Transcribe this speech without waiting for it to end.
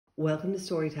Welcome to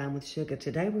Storytime with Sugar.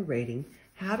 Today we're reading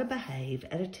How to Behave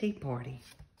at a Tea Party.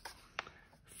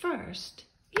 First,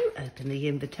 you open the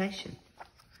invitation.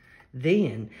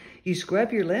 Then, you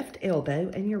scrub your left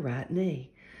elbow and your right knee.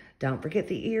 Don't forget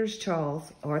the ears,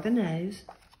 Charles, or the nose.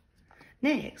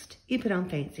 Next, you put on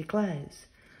fancy clothes.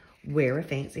 Wear a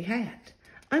fancy hat.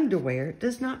 Underwear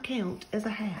does not count as a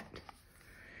hat.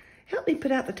 Help me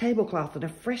put out the tablecloth and a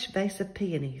fresh vase of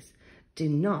peonies. Do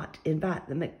not invite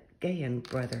the McGann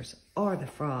brothers or the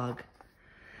frog.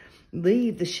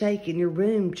 Leave the shake in your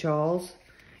room, Charles.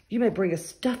 You may bring a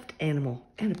stuffed animal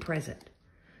and a present.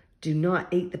 Do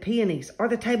not eat the peonies or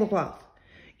the tablecloth.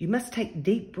 You must take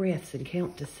deep breaths and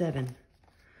count to 7.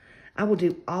 I will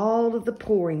do all of the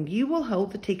pouring. You will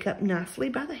hold the teacup nicely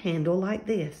by the handle like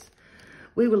this.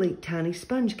 We will eat tiny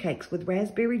sponge cakes with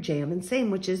raspberry jam and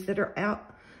sandwiches that are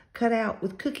cut out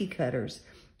with cookie cutters.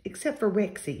 Except for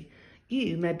Rexy,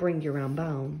 you may bring your own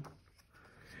bone.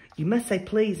 You must say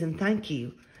please and thank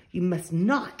you. You must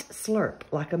not slurp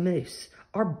like a moose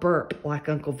or burp like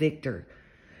Uncle Victor.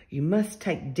 You must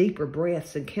take deeper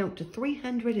breaths and count to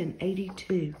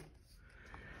 382.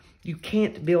 You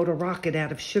can't build a rocket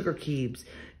out of sugar cubes.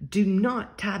 Do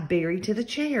not tie Barry to the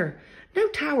chair. No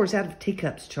towers out of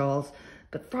teacups, Charles.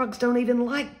 But frogs don't even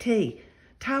like tea.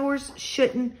 Towers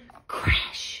shouldn't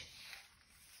crash.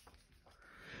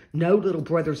 No little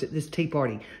brothers at this tea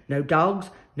party. No dogs,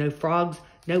 no frogs,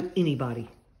 no anybody.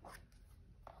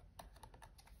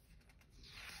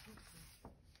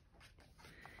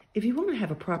 If you want to have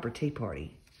a proper tea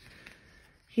party,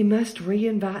 you must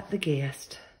re-invite the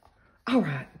guest. All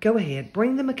right, go ahead.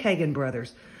 Bring the McKagan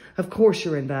brothers. Of course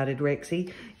you're invited,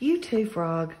 Rexy. You too,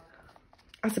 Frog.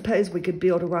 I suppose we could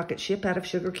build a rocket ship out of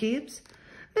sugar cubes.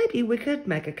 Maybe we could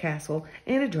make a castle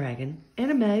and a dragon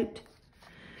and a moat.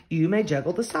 You may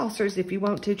juggle the saucers if you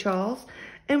want to, Charles,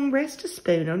 and rest a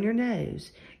spoon on your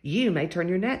nose. You may turn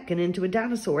your napkin into a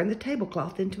dinosaur and the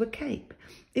tablecloth into a cape.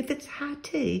 If it's high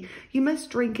tea, you must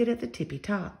drink it at the tippy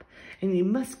top. And you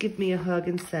must give me a hug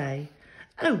and say,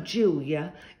 "Oh,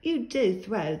 Julia, you do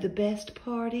throw the best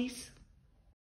parties."